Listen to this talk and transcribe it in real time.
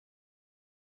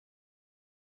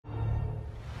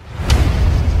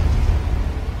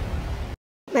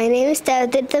My name is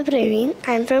Devatheertha Praveen.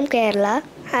 I'm from Kerala.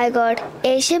 I got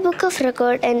Asia Book of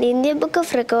Record and India Book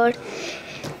of Record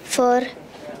for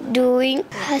doing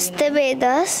Hasta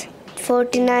Vedas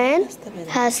 49,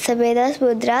 Hasta Vedas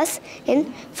Mudras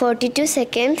in 42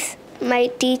 seconds. My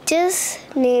teacher's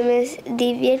name is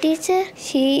Devatheertha.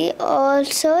 She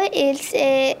also is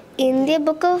a India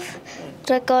Book of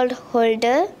Record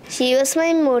holder. She was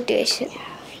my motivation.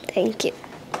 Thank you.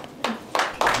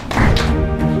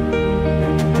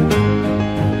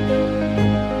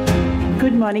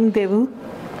 Good morning, Devu.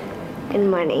 Good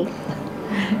morning.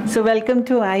 So welcome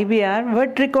to IBR.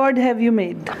 What record have you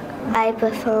made? I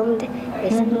performed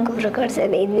Asian Book of Records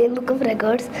and Indian Book of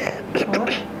Records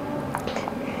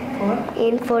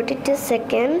in 42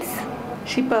 seconds.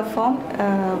 She performed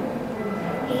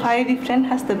 5 different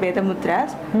Hasta Veda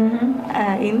Mudras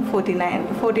in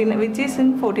 49, which is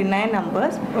in 49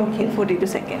 numbers in 42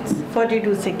 seconds.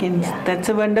 42 seconds. Yeah. That's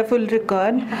a wonderful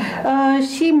record.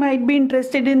 She might be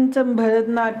interested in some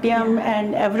Bharatanatyam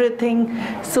and everything,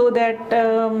 so that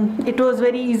it was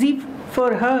very easy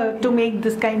for her to make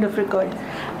this kind of record.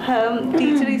 Her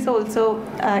teacher is also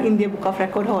India Book of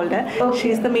Record holder. Okay.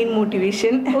 She is the main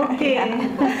motivation. Okay.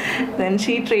 Then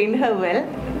she trained her well.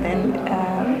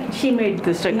 Then she made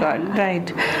this record. Yeah.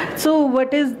 Right. So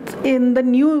what is in the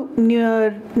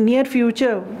near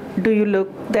future? Do you look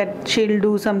that she'll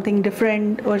do something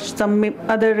different or some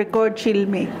other record she'll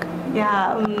make?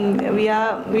 Yeah,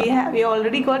 we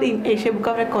already got in Asia Book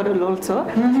of Record also,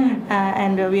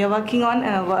 and we are working on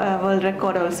world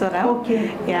record also now.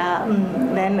 Okay. Yeah.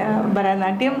 Then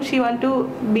Bharatanatyam, she want to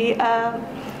be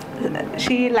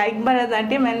she liked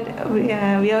Bharatanatyam,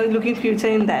 and we are looking future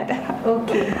in that.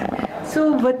 Okay.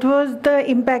 So what was the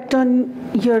impact on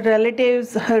your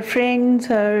relatives, her friends,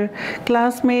 her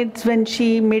classmates when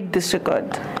she made this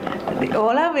record?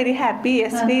 All are very happy.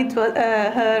 Yesterday it was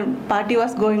her party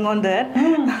was going on there.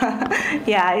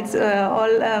 Yeah, it's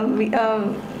all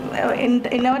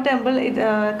in our temple.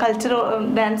 Cultural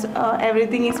dance,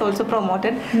 everything is also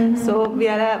promoted. So we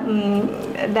are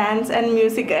a dance and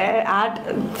music art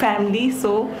family.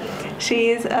 So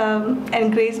she is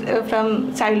encouraged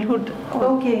from childhood.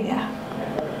 Okay. Yeah.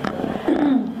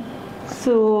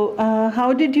 So,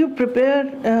 how did you prepare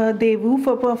Devu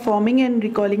for performing and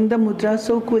recalling the mudra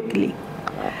so quickly?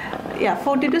 Yeah,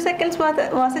 42 seconds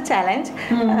was a challenge.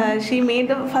 She made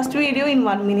the first video in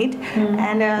 1 minute,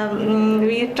 and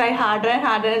we tried harder and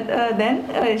harder.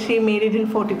 Then she made it in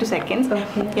 42 seconds.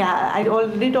 Okay. Yeah, I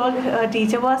already told her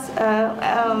teacher was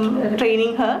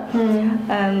training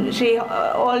her. She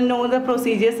all know the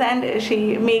procedures, and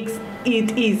she makes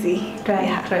it easy.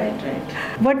 Right.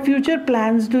 What future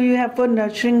plans do you have for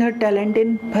nurturing her talent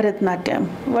in Bharatanatyam?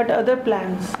 What other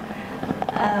plans?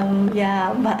 In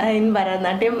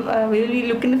Bharatanatyam, we will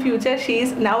look in the future. She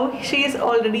is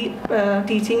already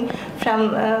teaching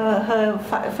from her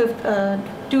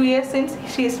 2 years since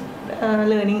she is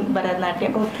learning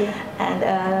Bharatanatyam. Okay.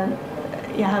 And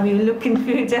we will look in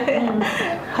future.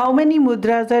 How many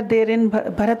mudras are there in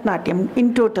Bharatanatyam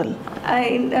in total?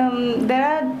 There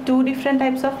are 2 different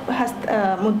types of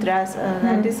mudras.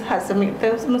 That is Hasta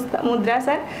Mudras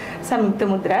and Samyukta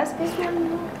Mudras.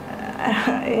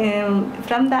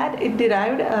 From that it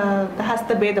derived the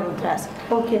Hasta Veda Mudras.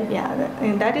 Okay. Yeah,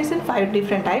 that is in 5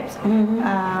 different types,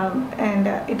 and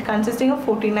it consisting of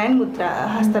 49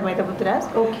 Hasta Veda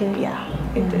Mudras. Okay.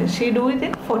 Yeah, she do it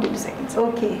in 42 seconds.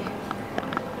 Okay.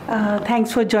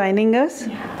 Thanks for joining us.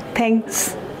 Yeah.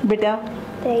 Thanks, Beta.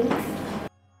 Thanks.